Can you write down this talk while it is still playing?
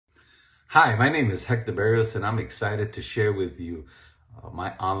Hi, my name is Hector Barrios, and I'm excited to share with you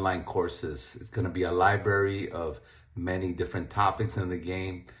my online courses. It's going to be a library of many different topics in the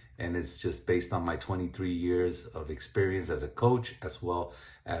game, and it's just based on my 23 years of experience as a coach, as well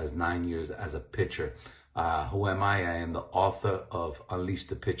as 9 years as a pitcher. Who am I? I am the author of Unleash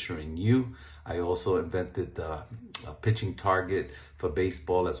the Pitcher in You. I also invented the pitching target for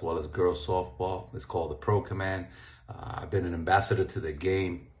baseball as well as girls softball. It's called the Pro Command. I've been an ambassador to the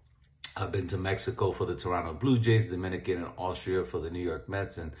game. I've been to Mexico for the Toronto Blue Jays, Dominican and Austria for the New York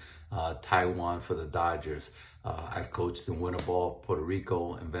Mets, and Taiwan for the Dodgers. I've coached in Winnipeg, Puerto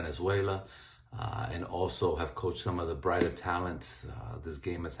Rico, and Venezuela, and also have coached some of the brighter talents this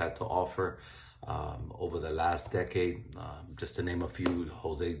game has had to offer over the last decade. Just to name a few: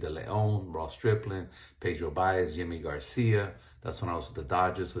 Jose De Leon, Ross Stripling, Pedro Baez, Jimmy Garcia. That's when I was with the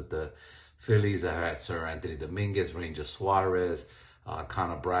Dodgers. With the Phillies, I had Sir Anthony Dominguez, Ranger Suarez,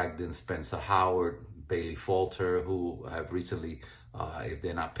 Connor Bragdon, Spencer Howard, Bailey Falter, who have recently, if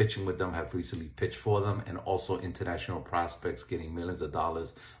they're not pitching with them, have recently pitched for them, and also international prospects getting millions of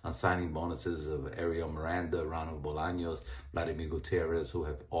dollars on signing bonuses of Ariel Miranda, Ronald Bolaños, Vladimir Gutierrez, who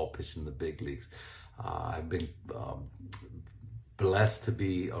have all pitched in the big leagues. I've been blessed to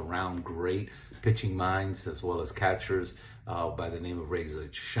be around great pitching minds as well as catchers by the name of Razor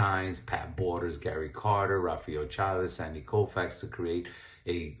Shines, Pat Borders, Gary Carter, Rafael Chavez, Sandy Koufax, to create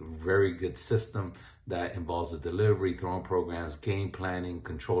a very good system that involves the delivery, throwing programs, game planning,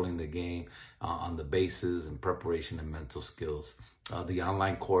 controlling the game on the bases, and preparation and mental skills. The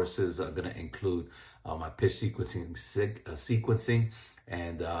online courses are going to include my pitch sequencing,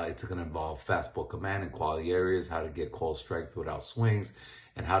 and it's going to involve fastball command and quality areas, how to get called strikes without swings,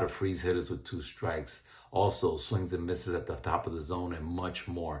 and how to freeze hitters with 2 strikes. Also, swings and misses at the top of the zone, and much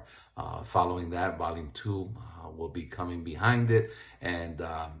more. Following that, Volume 2 will be coming behind it, and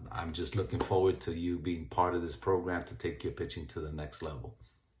I'm just looking forward to you being part of this program to take your pitching to the next level.